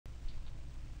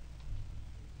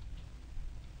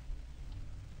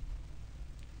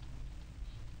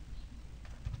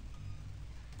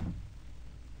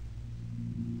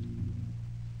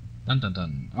Dun dun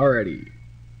dun. Alrighty.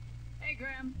 Hey,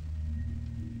 Graham.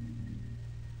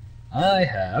 I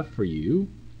have for you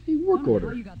a work order.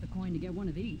 How you got the coin to get one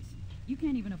of these? You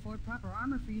can't even afford proper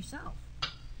armor for yourself.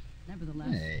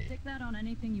 Nevertheless, stick that on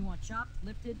anything you want chopped,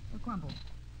 lifted, or crumbled,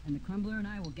 and the crumbler and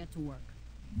I will get to work.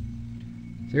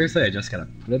 Seriously, I just gotta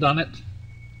put it on it?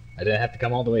 I didn't have to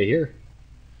come all the way here.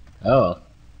 Oh well.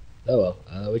 Oh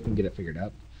well. We can get it figured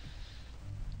out.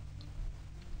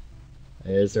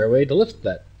 Is there a way to lift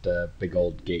that big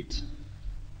old gate?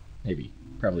 Maybe.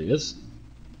 Probably is.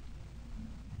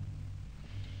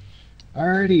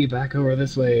 Alrighty, back over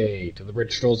this way to the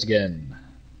bridge trolls again.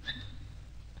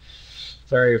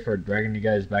 Sorry for dragging you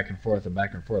guys back and forth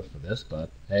for this, but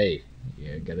hey,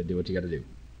 you gotta do what you gotta do.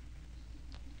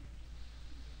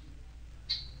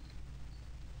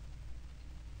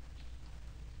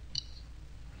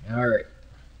 Alright.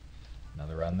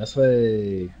 Another run this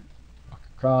way. Walk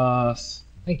across.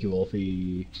 Thank you,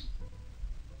 Wolfie.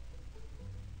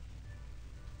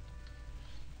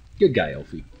 Good guy,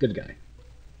 Wolfie. Good guy.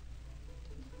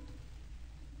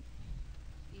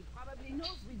 He probably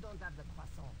knows we don't have the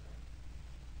croissant.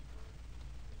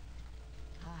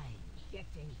 I'm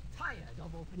getting tired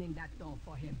of opening that door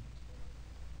for him.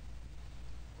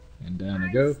 And down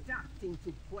I go. I'm starting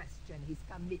to question his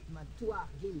commitment to our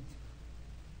guild.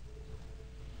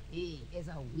 He is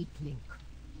a weakling.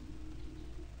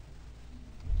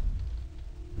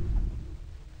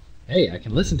 Hey, I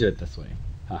can listen to it this way.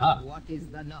 Haha. What is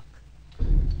the knock?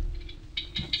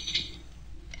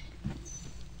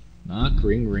 Knock,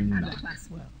 ring, ring, And knock. the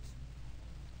password.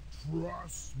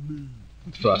 Trust me.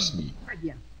 Trust me. Très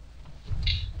bien.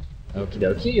 Okie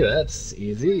dokie, that's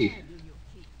easy. Where do you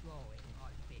keep going,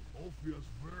 Alfie? Alfie has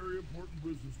very important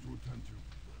business to attend to.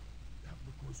 Have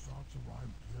the croissants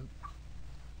arrived yet?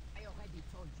 I already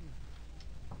told you.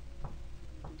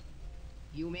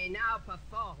 You may now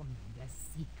perform the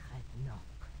secret knock.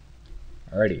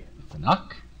 Alrighty, it's a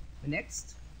knock.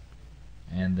 Next.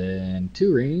 And then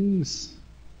 2 rings.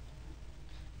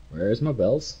 Where's my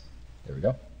bells? There we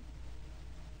go.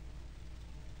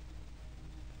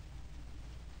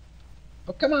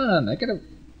 Oh, come on, I gotta...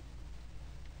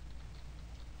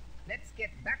 Let's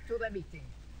get back to the meeting.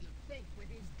 You think with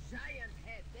his giant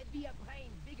head, there'd be a brain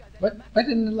bigger than What? a Why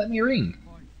didn't it let me ring?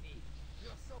 Alfie,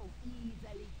 you're so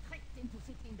easily tricked into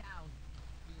sitting down.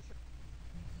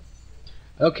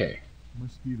 Okay.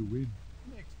 Must be the win.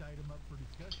 Next item up for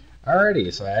discussion.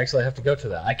 Alrighty, so I actually have to go to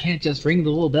that. I can't just ring the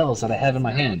little bells that I have in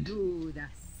my hand. Do the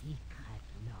secret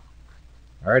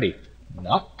knock. Alrighty,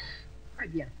 knock.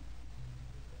 Très bien.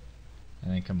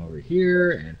 And then come over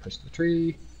here and push the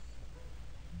tree.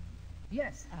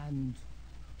 Yes, and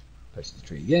Push the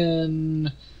tree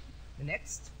again. the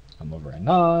next. Come over and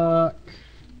knock.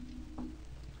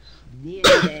 Near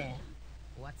there.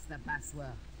 What's the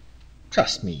password?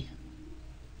 Trust me.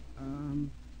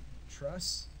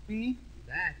 Trust me?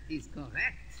 That is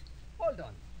correct. Hold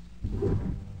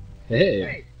on. Hey.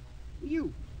 Hey,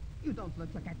 you don't look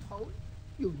like a troll.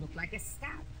 You look like a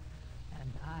scab.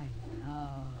 And I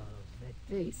love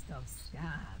the taste of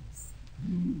scabs.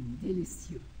 Delicious.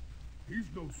 He's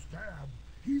no scab.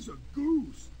 He's a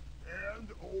goose. And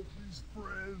Alfie's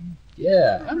friend.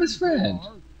 Yeah, I'm his friend.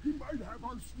 He might have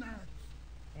our snacks.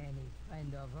 Any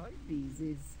friend of Alfie's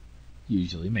is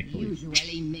Usually make believe.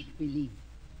 usually make-believe.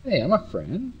 Hey, I'm a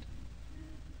friend.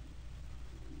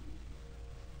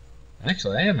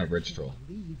 Actually, I am a bridge troll.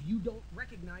 Believe you don't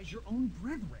recognize your own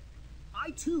brethren.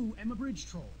 I too am a bridge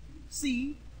troll.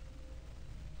 See?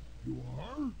 You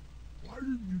are? Why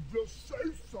didn't you just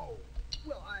say so?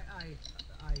 Well,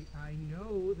 I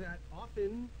know that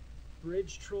often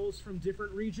bridge trolls from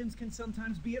different regions can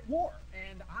sometimes be at war,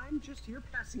 and I'm just here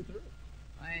passing through.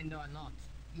 Friend or not,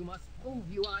 you must prove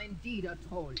you are indeed a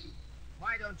troll.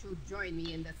 Why don't you join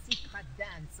me in the secret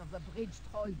dance of the Bridge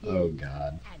Troll Guild? Oh,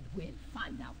 God. And we'll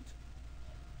find out.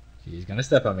 She's gonna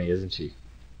step on me, isn't she?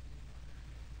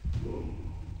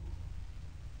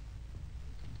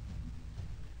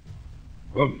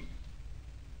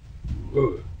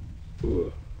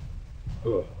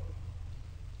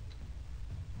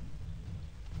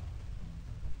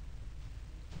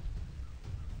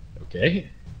 Okay.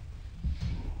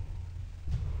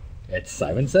 It's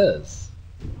Simon Says.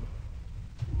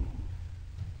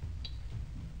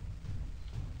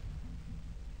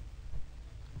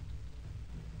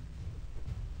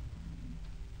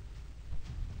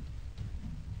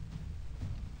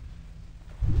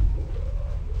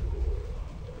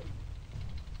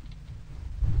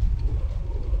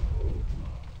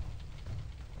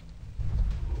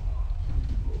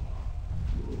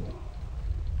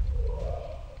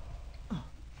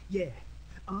 Yeah.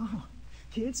 Oh,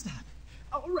 can't stop.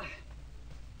 All right.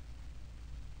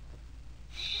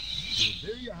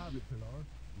 there you have it, Pilar.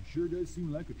 It sure does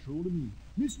seem like a troll to me.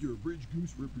 Mr. Bridge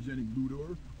Goose representing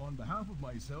Ludor, on behalf of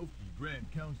myself, the Grand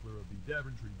Counselor of the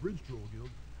Daventry Bridge Troll Guild,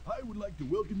 I would like to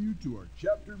welcome you to our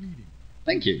chapter meeting.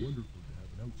 Thank you. It's wonderful to have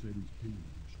an outsider's opinion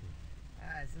on this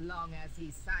stuff. As long as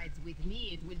he sides with me,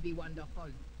 it will be wonderful.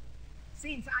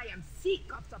 Since I am sick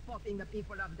of supporting the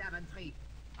people of Daventry,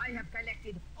 I have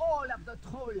collected all of the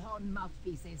troll horn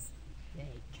mouthpieces. They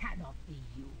cannot be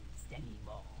used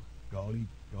anymore. Golly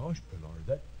gosh, Pilar,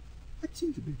 that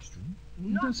seems a bit extreme.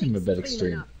 Not does seem a bit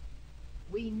extreme. enough.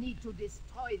 We need to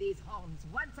destroy these horns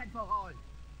once and for all.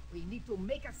 We need to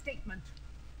make a statement.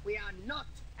 We are not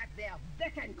at their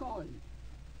beck and call.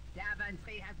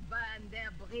 Daventry has burned their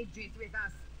bridges with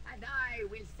us, and I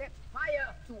will set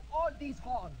fire to all these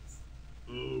horns.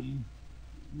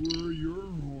 Where are your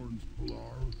horns,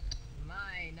 Pilar?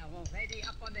 Mine are already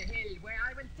up on the hill where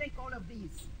I will take all of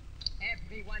these.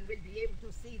 Everyone will be able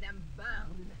to see them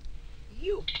burn.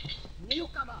 You,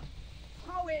 newcomer,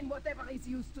 throw in whatever is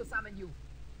used to summon you.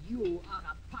 You are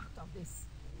a part of this.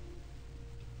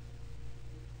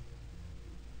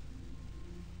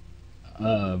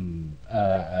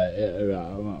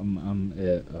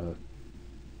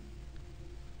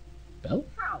 Bell?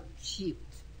 How cute.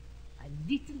 A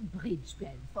little bridge bell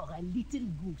for a little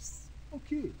goose.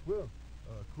 Okay, well,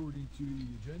 according to the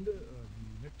agenda,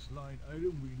 the next line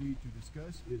item we need to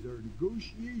discuss is our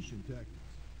negotiation tactics.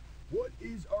 What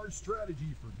is our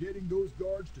strategy for getting those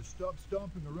guards to stop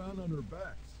stomping around on our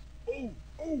backs?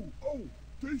 Oh!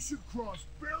 They should cross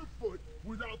barefoot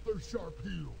without their sharp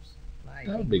heels. I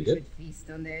That would think be we good. should feast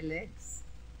on their legs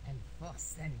and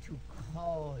force them to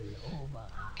crawl over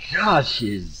us. Gosh,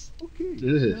 she's... Okay,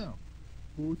 Ugh. now,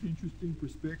 both interesting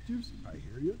perspectives, I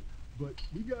hear you, but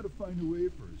we gotta find a way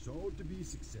for us all to be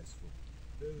successful.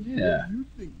 Yeah. What do you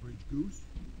think, Bridge Goose?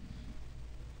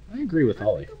 I agree with I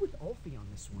Ollie. think I'm with Alfie on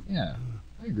this one. Yeah,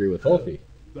 I agree with Olfie.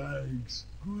 Thanks.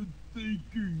 Good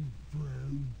thinking,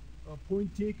 friend.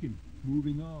 Point taken.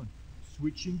 Moving on.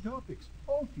 Switching topics.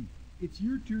 Alfie, it's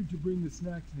your turn to bring the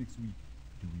snacks next week.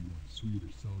 Do we want sweet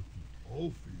or salty?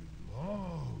 Alfie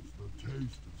loves the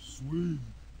taste of sweet.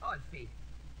 Alfie,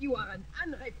 you are an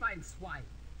unrefined swine.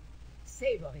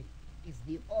 Savory is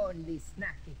the only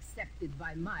snack accepted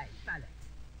by my palate.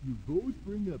 You both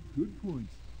bring up good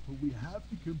points, but we have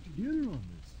to come together on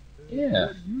this. Yeah.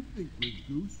 What do you think, Bridge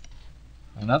Goose?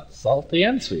 I'm not salty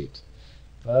and sweet,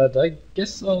 but I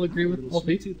guess I'll agree I'm a with little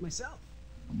sweet Olfie. tooth myself.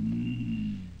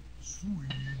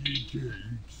 Sweetie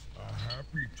cakes. A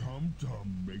happy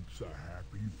tum-tum makes a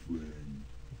happy friend.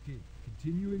 Okay,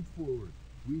 continuing forward.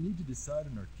 We need to decide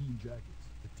on our team jackets.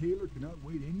 The tailor cannot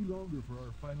wait any longer for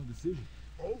our final decision.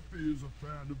 Alfie is a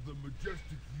fan of the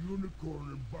majestic unicorn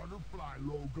and butterfly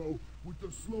logo with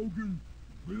the slogan,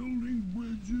 "Building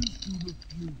bridges to the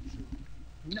future."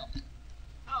 No.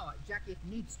 Our jacket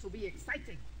needs to be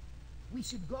exciting. We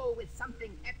should go with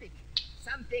something epic.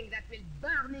 Something that will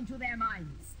burn into their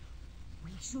minds.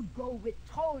 We should go with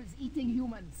trolls eating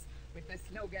humans with the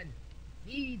slogan,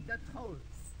 "Feed the trolls."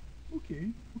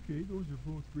 Okay, those are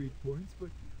both great points, but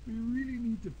we really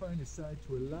need to find a side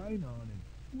to align on and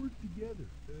work together.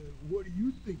 What do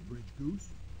you think, Bridge Goose?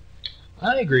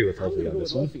 I agree with I'm Olfie gonna on go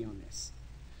this with one. Alfie on this.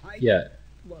 I Yeah,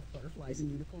 love butterflies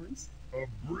and unicorns. A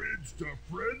bridge to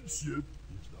friendship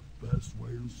is the best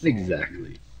way to solve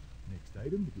exactly. it. Next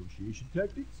item, negotiation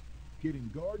tactics. Getting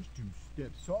guards to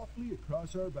step softly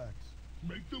across our backs.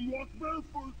 Make them walk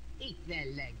barefoot. Eat their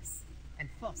legs and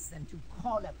force them to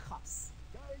crawl across.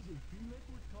 Guys, I feel like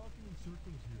we're talking in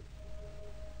circles here.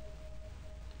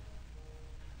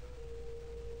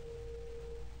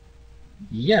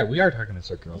 Yeah, we are talking in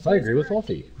circles. I agree with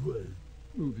Olfie. Great.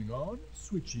 Moving on,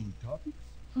 switching topics.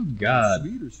 Oh God,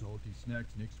 Sweet or salty snacks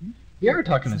next week? we are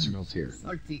talking in circles here.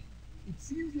 Salty. It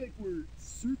seems like we're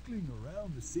circling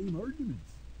around the same arguments.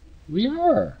 We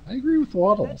are. I agree with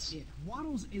Waddles. That's it.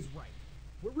 Waddles is right.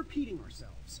 We're repeating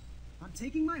ourselves. I'm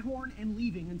taking my horn and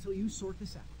leaving until you sort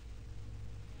this out.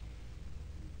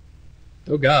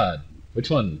 Oh God, which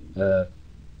one?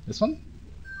 This one?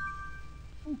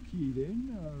 Okay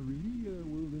then, really?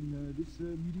 Well then, this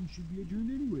meeting should be adjourned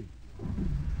anyway.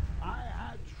 I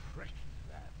had tricked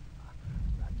them.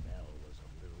 That bell was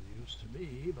of little use to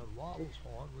me, but Waddle's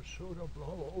horn was sure to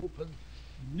blow open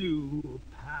new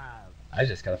paths. I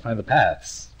just gotta find the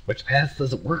paths. Which paths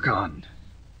does it work on?